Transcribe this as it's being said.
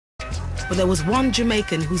But there was one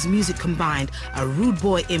Jamaican whose music combined a rude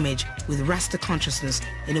boy image with Rasta consciousness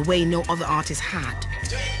in a way no other artist had.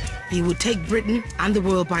 He would take Britain and the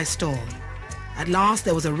world by storm. At last,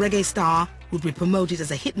 there was a reggae star who would be promoted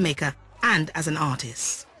as a hitmaker and as an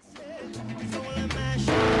artist.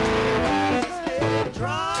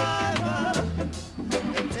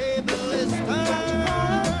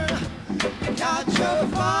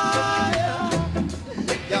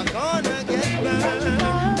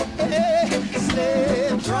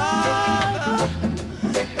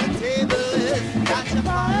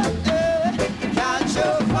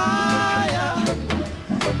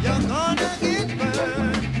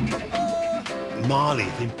 Marley,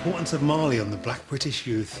 the importance of Marley on the black British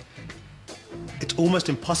youth, it's almost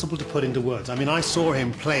impossible to put into words. I mean, I saw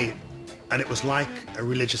him play and it was like a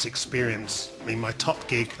religious experience. I mean, my top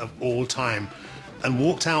gig of all time, and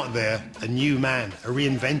walked out there a new man, a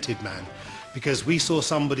reinvented man, because we saw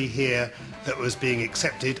somebody here that was being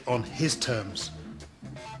accepted on his terms.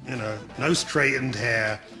 You know, no straightened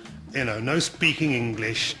hair, you know, no speaking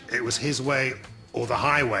English. It was his way or the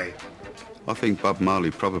highway. I think Bob Marley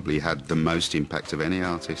probably had the most impact of any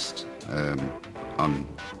artist on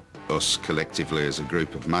us collectively as a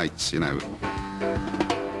group of mates, you know.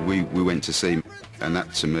 We went to see him, and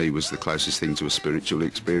that to me was the closest thing to a spiritual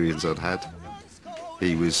experience I'd had.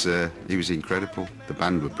 He was incredible. The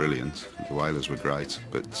band were brilliant, the Wailers were great,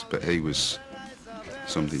 but he was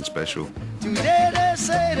something special. Today they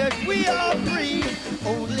say that we are free,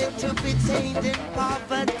 only to be tainted in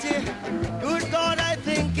poverty. Good God, I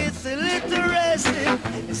think it's illiteracy.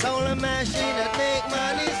 It's all a machine that make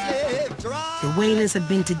money slave. The Wailers had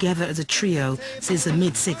been together as a trio since the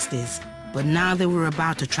mid-60s, but now they were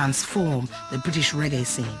about to transform the British reggae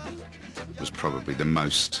scene. It was probably the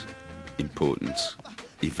most important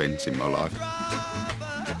event in my life.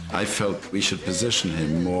 I felt we should position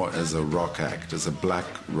him more as a rock act, as a black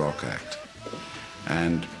rock act.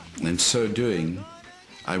 And in so doing,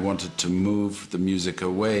 I wanted to move the music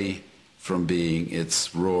away from being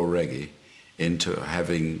its raw reggae into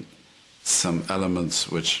having some elements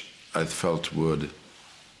which I felt would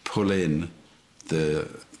pull in the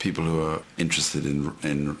people who are interested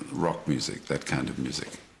in rock music, that kind of music.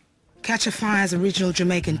 Catch a Fire's original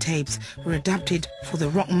Jamaican tapes were adapted for the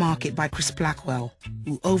rock market by Chris Blackwell,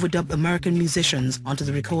 who overdubbed American musicians onto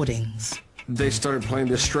the recordings. They started playing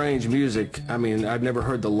this strange music. I mean, I'd never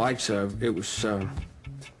heard the likes of. It was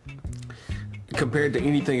compared to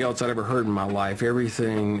anything else I'd ever heard in my life.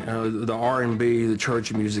 Everything, the R&B, the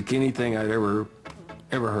church music, anything I'd ever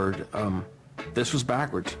heard. This was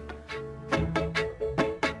backwards.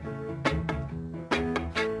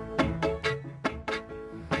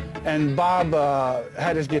 And Bob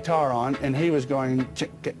had his guitar on, and he was going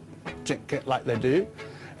chick, chick, like they do.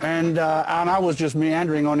 And I was just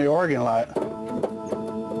meandering on the organ like,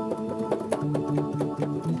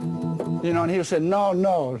 you know, and he said, no,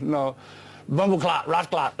 no, no, bumble clot, rot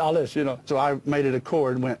clot, all this, you know. So I made it a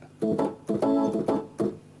chord and went.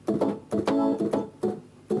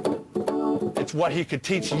 It's what he could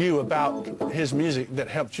teach you about his music that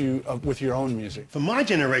helped you with your own music. For my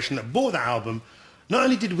generation that bought that album, not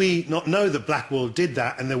only did we not know that Blackwell did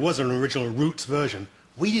that and there was an original Roots version,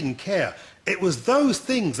 we didn't care. It was those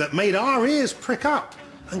things that made our ears prick up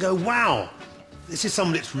and go, wow, this is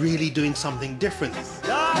someone that's really doing something different.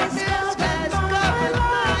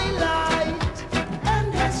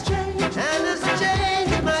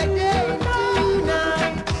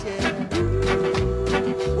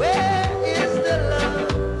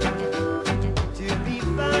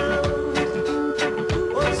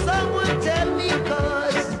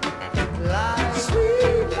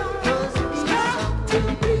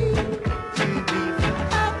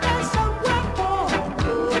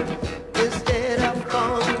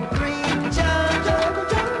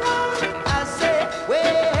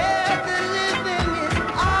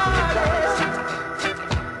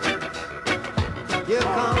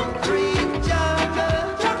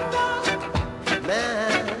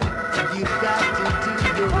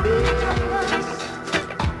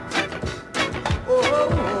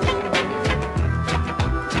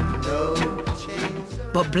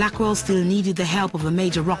 But Blackwell still needed the help of a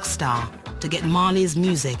major rock star to get Marley's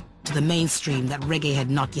music to the mainstream that reggae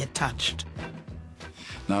had not yet touched.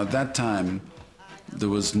 Now at that time, there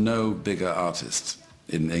was no bigger artist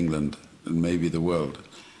in England, and maybe the world,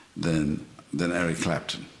 than Eric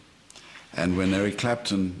Clapton. And when Eric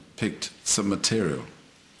Clapton picked some material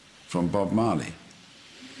from Bob Marley,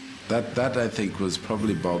 that I think was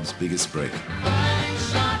probably Bob's biggest break.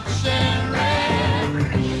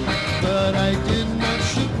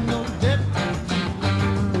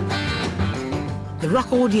 The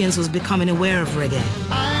rock audience was becoming aware of reggae,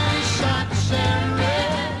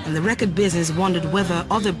 and the record business wondered whether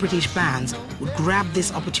other British bands would grab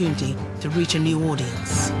this opportunity to reach a new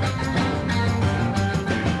audience.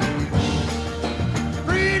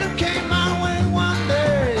 Freedom came my way one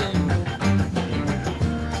day,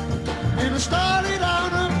 and I started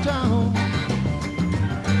out uptown.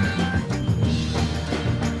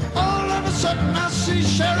 All of a sudden I see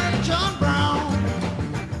Sheriff John Brown.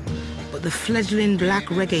 But the fledgling black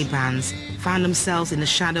reggae bands found themselves in the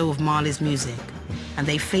shadow of Marley's music, and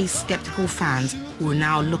they faced skeptical fans who were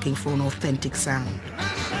now looking for an authentic sound.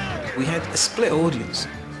 We had a split audience.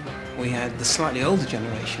 We had the slightly older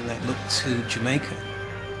generation that looked to Jamaica.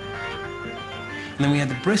 And then we had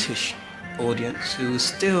the British audience who was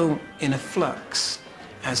still in a flux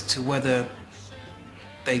as to whether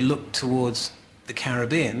they looked towards the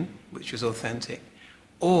Caribbean, which was authentic,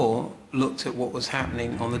 or looked at what was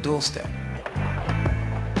happening on the doorstep.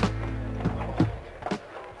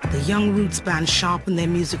 The young roots band sharpened their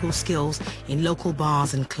musical skills in local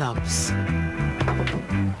bars and clubs.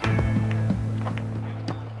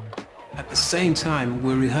 At the same time,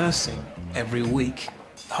 we're rehearsing every week,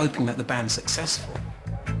 hoping that the band's successful.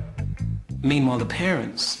 Meanwhile, the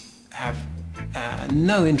parents have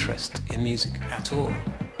no interest in music at all.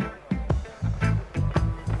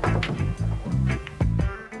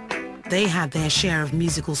 They had their share of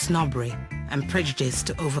musical snobbery and prejudice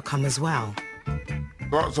to overcome as well.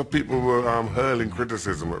 Lots of people were hurling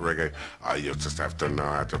criticism at reggae. Oh, you just have to know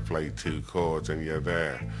how to play 2 chords and you're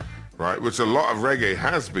there, right? Which a lot of reggae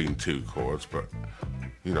has been 2 chords, but,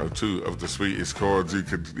 you know, 2 of the sweetest chords you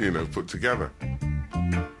could, you know, put together.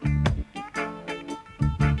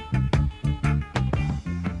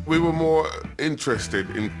 We were more interested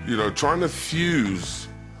in, you know, trying to fuse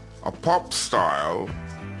a pop style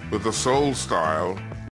with a soul style